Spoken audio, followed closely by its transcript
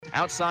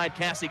Outside,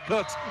 Cassie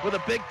Cooks with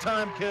a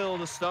big-time kill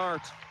to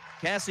start.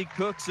 Cassie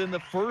Cooks in the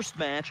first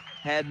match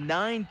had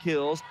 9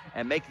 kills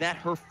and make that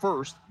her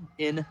first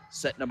in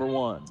set number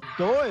 1.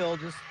 Doyle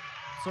just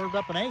served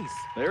up an ace.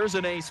 There's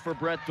an ace for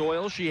Brett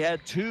Doyle. She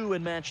had 2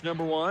 in match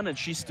number 1, and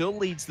she still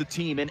leads the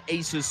team in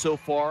aces so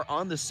far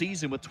on the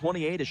season with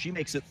 28 as she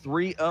makes it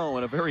 3-0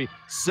 and a very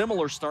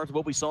similar start to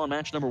what we saw in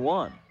match number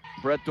 1.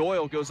 Brett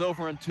Doyle goes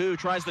over in 2,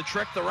 tries to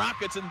trick the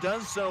Rockets and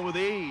does so with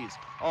ease.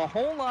 A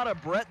whole lot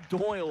of Brett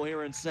Doyle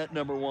here in set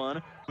number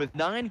 1 with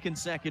 9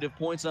 consecutive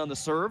points on the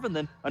serve and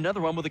then another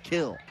one with a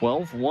kill.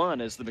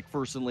 12-1 is the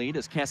McPherson lead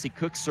as Cassie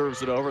Cook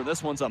serves it over.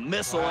 This one's a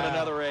missile and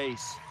another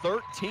ace.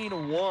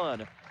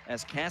 13-1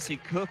 as Cassie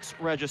Cooks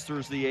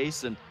registers the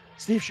ace. And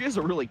Steve, she has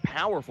a really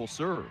powerful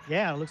serve.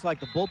 Yeah, it looks like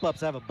the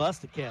Bullpups have a bus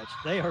to catch.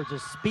 They are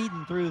just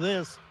speeding through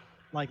this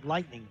like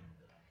lightning.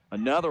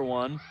 Another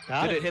one.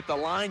 Did It it hit the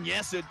line?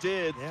 Yes, it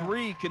did. Yeah.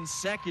 3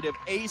 consecutive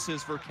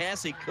aces for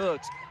Cassie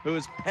Cooks, who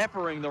is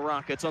peppering the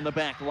Rockets on the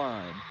back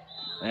line.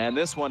 And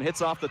this one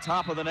hits off the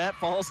top of the net,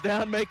 falls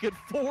down, make it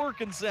 4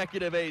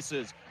 consecutive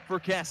aces for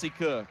Cassie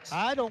Cooks.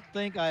 I don't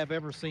think I have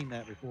ever seen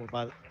that before.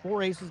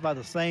 4 aces by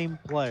the same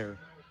player.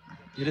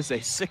 It is a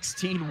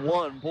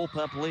 16-1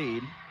 Bullpup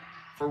lead.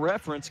 For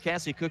reference,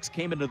 Cassie Cooks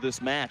came into this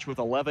match with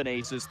 11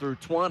 aces through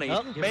 20,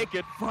 make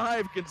it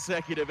 5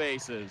 consecutive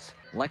aces.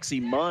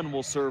 Lexi Munn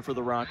will serve for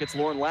the Rockets.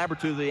 Lauren Labber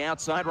to the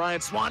outside. Ryan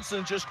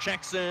Swanson just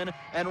checks in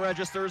and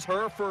registers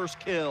her first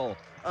kill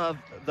of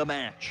the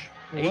match.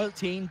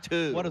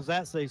 18-2. What does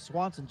that say?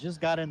 Swanson just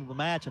got into the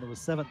match and it was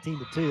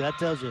 17-2. That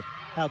tells you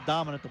how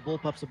dominant the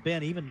Bullpups have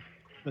been, even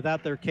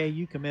without their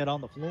KU commit on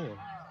the floor.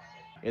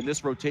 In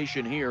this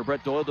rotation here,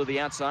 Brett Doyle to the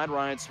outside.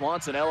 Ryan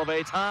Swanson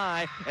elevates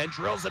high and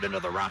drills it into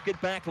the Rocket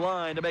back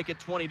line to make it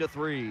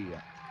 20-3.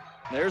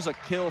 There's a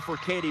kill for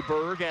Katie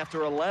Berg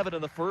after 11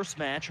 in the first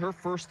match, her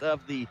first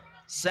of the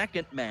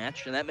second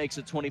match, and that makes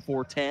it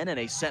 24-10 and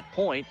a set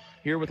point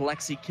here with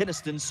Lexi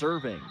Kinniston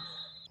serving.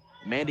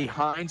 Mandy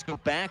Hines go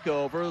back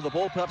over. The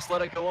Bullpups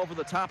let it go over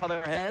the top of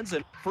their heads,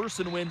 and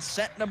McPherson wins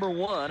set number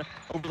 1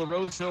 over the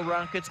Rose Hill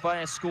Rockets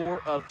by a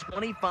score of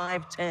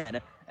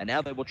 25-10. And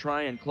now they will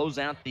try and close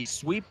out the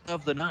sweep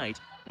of the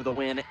night with a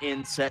win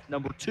in set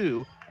number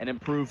 2 and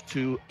improve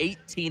to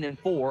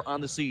 18-4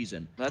 on the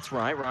season. That's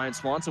right, Ryan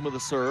Swanson with a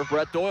serve.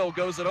 Brett Doyle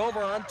goes it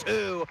over on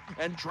 2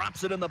 and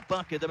drops it in the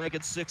bucket to make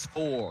it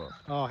 6-4.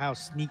 Oh, how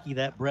sneaky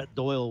that Brett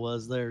Doyle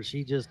was there.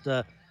 She just,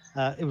 it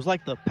was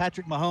like the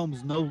Patrick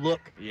Mahomes no-look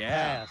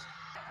pass.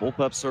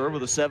 Bullpup serve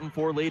with a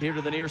 7-4 lead here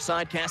to the near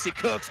side. Cassie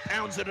Cooks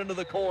pounds it into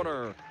the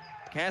corner.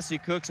 Cassie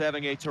Cooks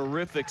having a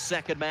terrific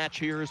second match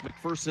here as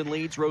McPherson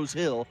leads Rose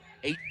Hill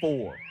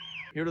 8-4.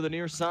 Here to the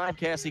near side,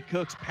 Cassie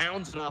Cooks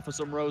pounds it off of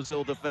some Rose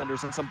Hill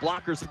defenders and some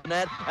blockers at the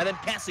net, and then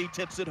Cassie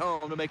tips it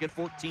home to make it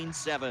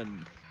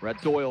 14-7. Brett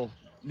Doyle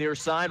near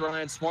side,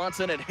 Ryan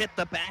Swanson, and hit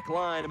the back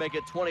line to make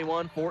it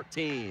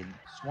 21-14.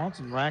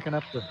 Swanson racking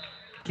up the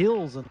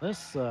kills in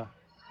this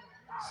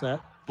set.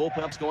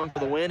 Bullpups going for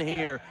the win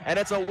here, and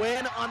it's a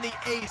win on the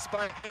ace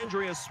by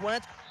Andrea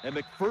Sweat, and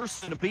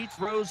McPherson beats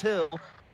Rose Hill